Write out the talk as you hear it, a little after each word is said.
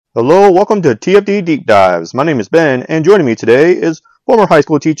Hello, welcome to TFD Deep Dives. My name is Ben, and joining me today is former high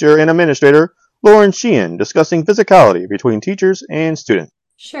school teacher and administrator Lauren Sheahan discussing physicality between teachers and students.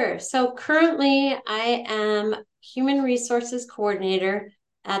 Sure. So currently, I am Human Resources Coordinator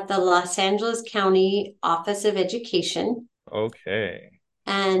at the Los Angeles County Office of Education. Okay.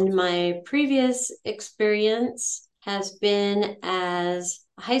 And my previous experience has been as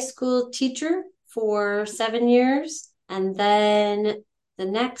a high school teacher for 7 years. And then the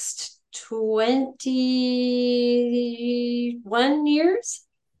next 21 years,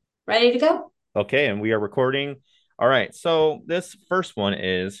 ready to go. Okay, and we are recording. All right, so this first one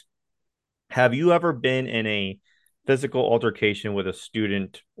is: have you ever been in a physical altercation with a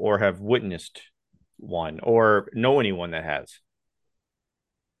student or have witnessed one or know anyone that has?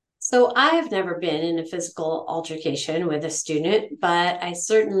 So I have never been in a physical altercation with a student, but I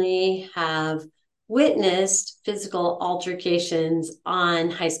certainly have witnessed physical altercations on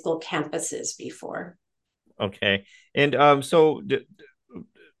high school campuses before. Okay. And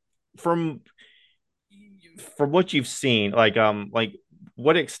from from what you've seen, like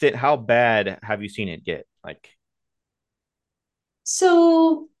what extent, how bad have you seen it get? Like,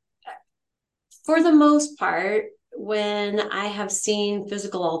 So, for the most part, when I have seen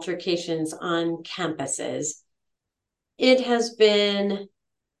physical altercations on campuses, it has been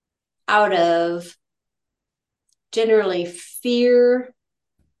out of generally fear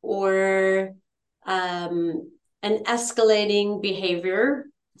or an escalating behavior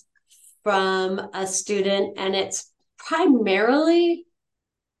from a student, and it's primarily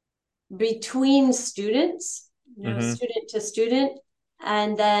between students, mm-hmm. student to student.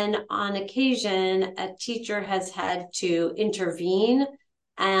 And then on occasion, a teacher has had to intervene,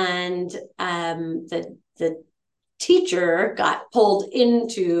 and the teacher got pulled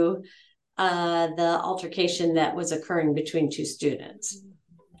into the altercation that was occurring between two students.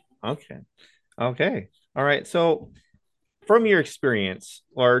 Okay. Okay. All right. So from your experience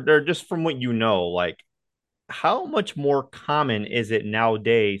or just from what you know, like how much more common is it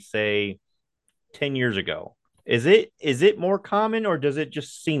nowadays, say 10 years ago? Is it more common or does it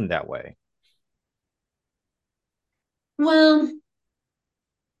just seem that way? Well,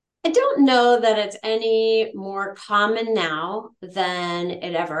 I don't know that it's any more common now than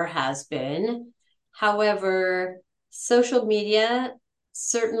it ever has been. However, social media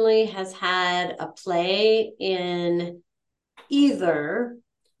certainly has had a play in either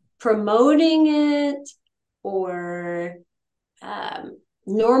promoting it or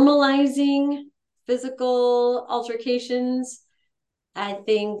normalizing physical altercations. I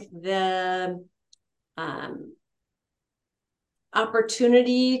think the um,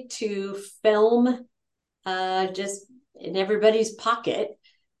 opportunity to film just in everybody's pocket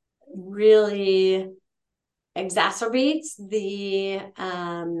really exacerbates the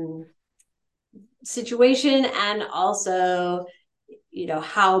situation, and also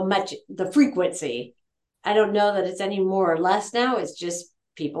how much the frequency. I don't know that it's any more or less now. It's just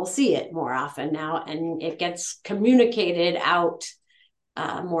people see it more often now, and it gets communicated out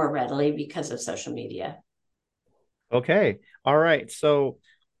more readily because of social media. Okay. All right. So,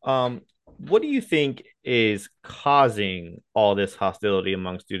 what do you think is causing all this hostility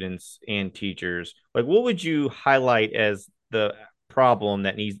among students and teachers? Like, what would you highlight as the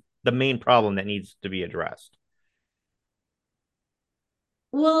main problem that needs to be addressed?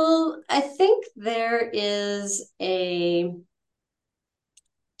 Well, I think there is a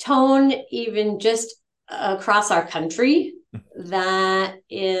tone, even just across our country, that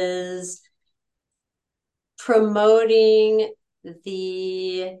is promoting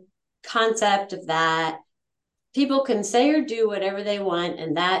the concept of that people can say or do whatever they want,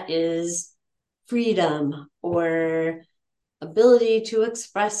 and that is freedom or ability to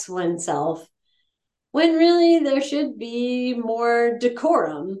express oneself, when really there should be more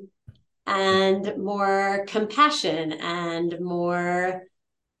decorum and more compassion and more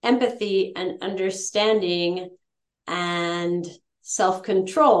empathy and understanding and self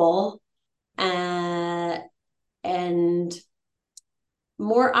control, and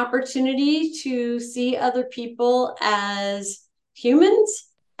more opportunity to see other people as humans,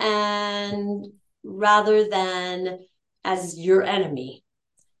 and rather than as your enemy.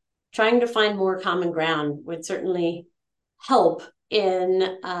 Trying to find more common ground would certainly help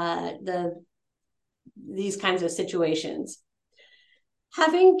in these kinds of situations.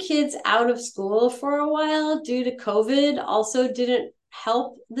 Having kids out of school for a while due to COVID also didn't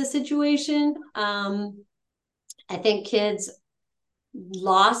help the situation. I think kids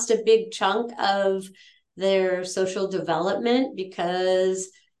lost a big chunk of their social development because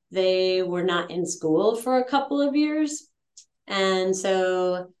they were not in school for a couple of years. And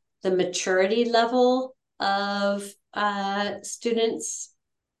so the maturity level of students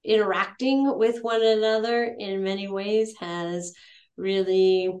interacting with one another in many ways has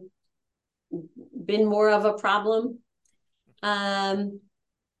really been more of a problem. Um,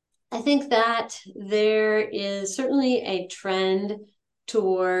 I think that there is certainly a trend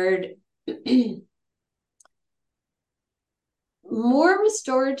toward more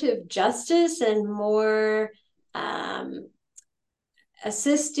restorative justice and more um,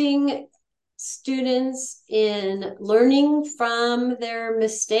 assisting students in learning from their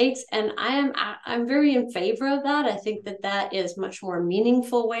mistakes, and I'm very in favor of that. I think that that is much more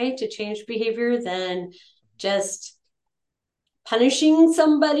meaningful way to change behavior than just punishing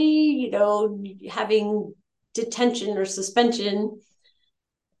somebody, having detention or suspension.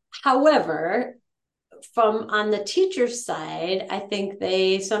 However, from on the teacher's side, I think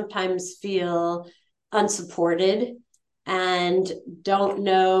they sometimes feel unsupported and don't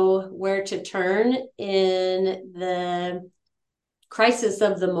know where to turn in the crisis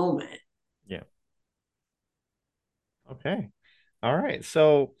of the moment. Yeah. Okay. All right.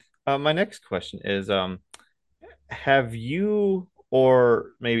 So, my next question is, have you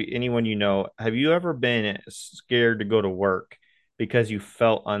or maybe anyone you know, have you ever been scared to go to work because you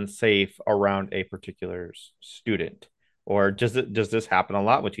felt unsafe around a particular student? Or does this happen a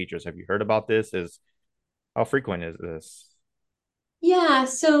lot with teachers? Have you heard about this? Is how frequent is this? Yeah,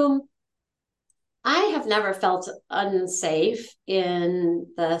 so I have never felt unsafe in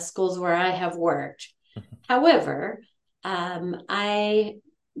the schools where I have worked. However, I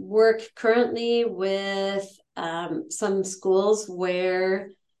work currently with some schools where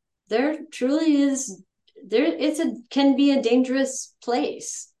there truly is there it's a can be a dangerous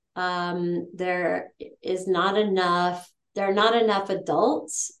place. There are not enough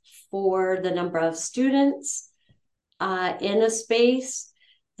adults for the number of students in a space.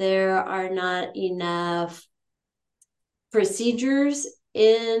 There are not enough procedures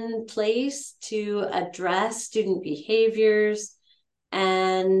in place to address student behaviors.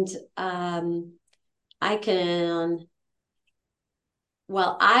 And I can,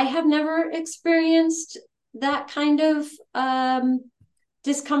 well, I have never experienced that kind of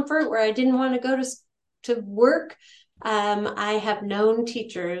discomfort where I didn't want to go to work. I have known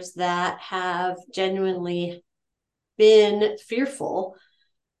teachers that have genuinely been fearful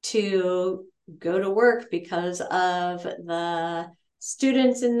to go to work because of the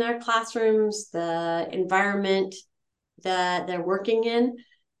students in their classrooms, the environment that they're working in.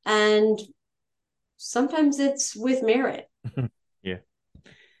 And sometimes it's with merit. Yeah.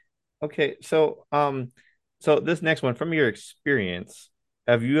 Okay. So this next one, from your experience,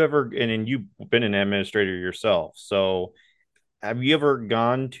 have you ever, and you've been an administrator yourself, so have you ever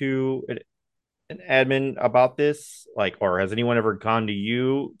gone to an admin about this? Like, or has anyone ever gone to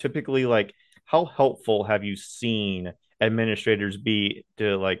you? Typically, like, how helpful have you seen administrators be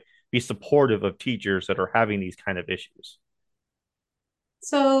to like be supportive of teachers that are having these kind of issues?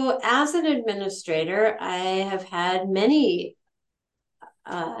 So, as an administrator, I have had many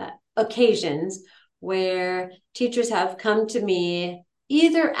occasions where teachers have come to me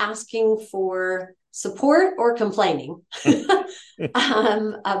either asking for support or complaining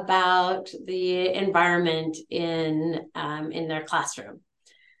about the environment in their classroom.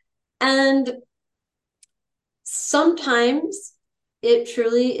 And sometimes it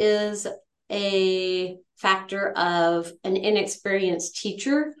truly is a factor of an inexperienced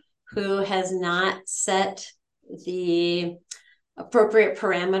teacher who has not set the appropriate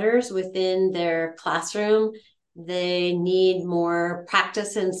parameters within their classroom. They need more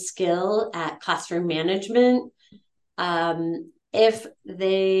practice and skill at classroom management. If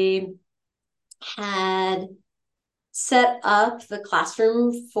they had set up the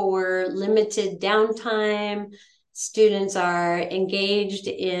classroom for limited downtime, students are engaged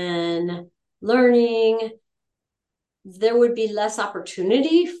in learning, there would be less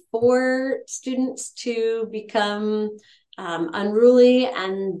opportunity for students to become unruly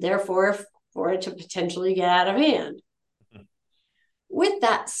and therefore for it to potentially get out of hand. With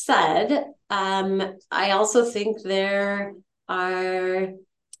that said, I also think there are,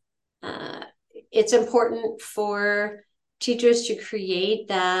 uh, it's important for teachers to create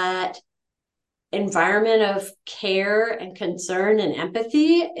that environment of care and concern and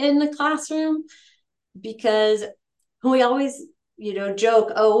empathy in the classroom, because we always,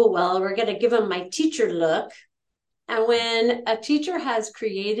 joke, oh, well, we're going to give them my teacher look. And when a teacher has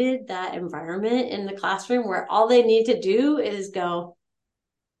created that environment in the classroom where all they need to do is go,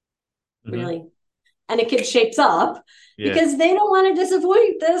 Mm-hmm. really, and a kid shapes up Yeah. because they don't want to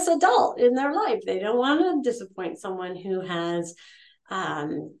disappoint this adult in their life. They don't want to disappoint someone who has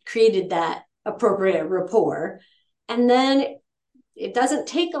created that appropriate rapport. And then it doesn't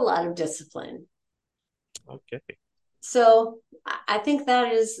take a lot of discipline. Okay. So I think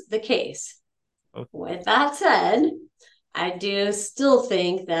that is the case. Okay. With that said, I do still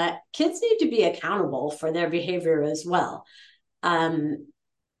think that kids need to be accountable for their behavior as well. Um,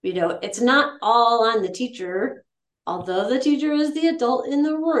 it's not all on the teacher, although the teacher is the adult in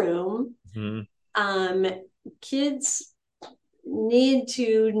the room. Mhm. Um, Kids need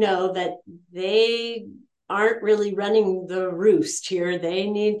to know that they aren't really running the roost here. They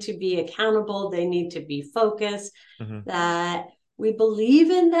need to be accountable, they need to be focused, Mhm. that we believe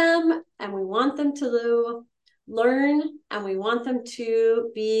in them and we want them to learn and we want them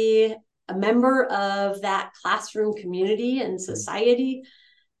to be a member of that classroom community and Mhm. society.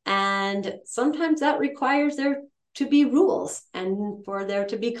 And sometimes that requires there to be rules and for there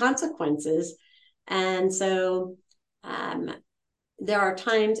to be consequences. And so there are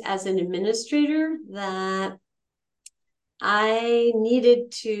times as an administrator that I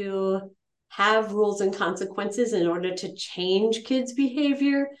needed to have rules and consequences in order to change kids'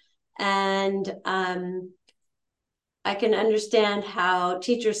 behavior. And I can understand how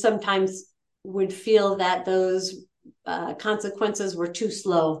teachers sometimes would feel that those consequences were too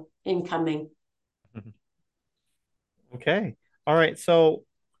slow in coming. Mhm. Okay. All right. So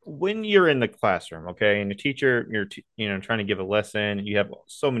when you're in the classroom, okay, and the teacher, trying to give a lesson, you have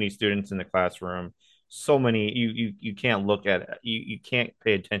so many students in the classroom, so many, you can't look at it, you can't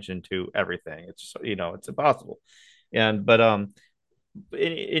pay attention to everything. It's impossible. And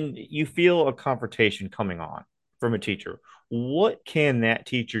you feel a confrontation coming on from a teacher. What can that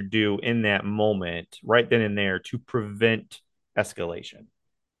teacher do in that moment, right then and there, to prevent escalation?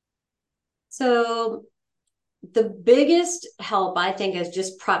 So, the biggest help, I think, is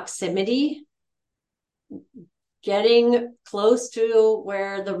just proximity, getting close to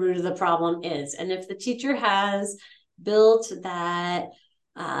where the root of the problem is. And if the teacher has built that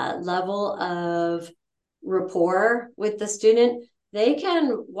level of rapport with the student, they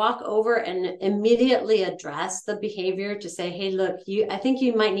can walk over and immediately address the behavior to say, hey, look, I think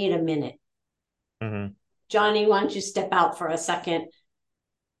you might need a minute. Mm-hmm. Johnny, why don't you step out for a second,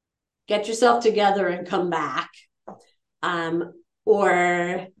 get yourself together and come back? Um,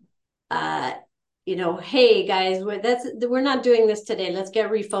 or uh, hey guys, we're not doing this today. Let's get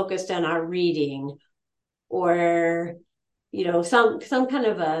refocused on our reading, or some kind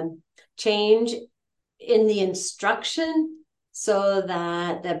of a change in the instruction so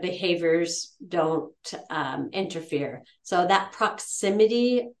that the behaviors don't interfere. So that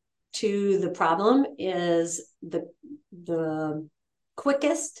proximity to the problem is the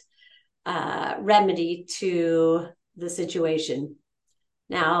quickest remedy to the situation.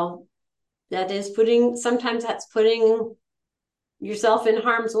 Now, sometimes that's putting yourself in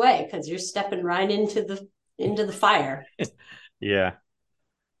harm's way because you're stepping right into the fire. Yeah.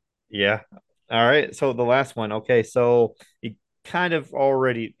 Yeah. All right. So the last one. Okay. So you kind of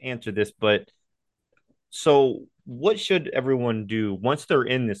already answered this, but so what should everyone do once they're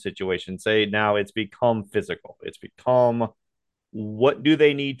in this situation? Say now it's become physical. It's become what do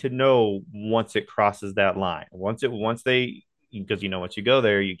they need to know once it crosses that line? Once they because once you go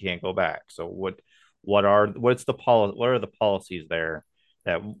there, you can't go back. So what are the policies there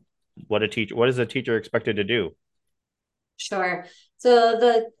that what is a teacher expected to do? Sure. So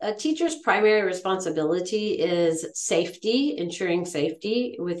the teacher's primary responsibility is safety, ensuring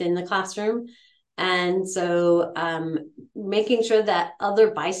safety within the classroom. And so making sure that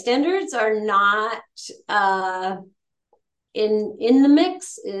other bystanders are not in the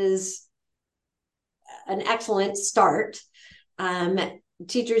mix is an excellent start. Um,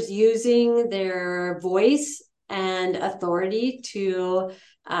 Teachers using their voice and authority to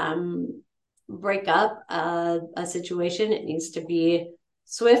break up a situation. It needs to be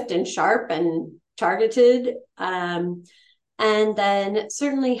swift and sharp and targeted. And then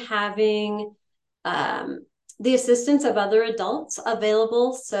certainly having um, the assistance of other adults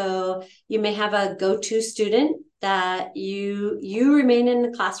available. So you may have a go-to student that you remain in the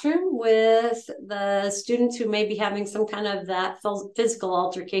classroom with the students who may be having some kind of that physical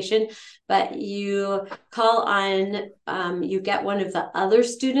altercation, but you call on you get one of the other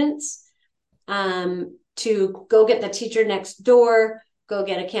students to go get the teacher next door, go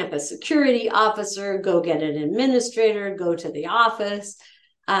get a campus security officer, go get an administrator, go to the office,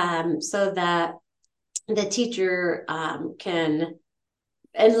 so that the teacher can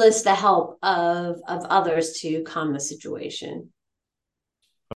enlist the help of others to calm the situation.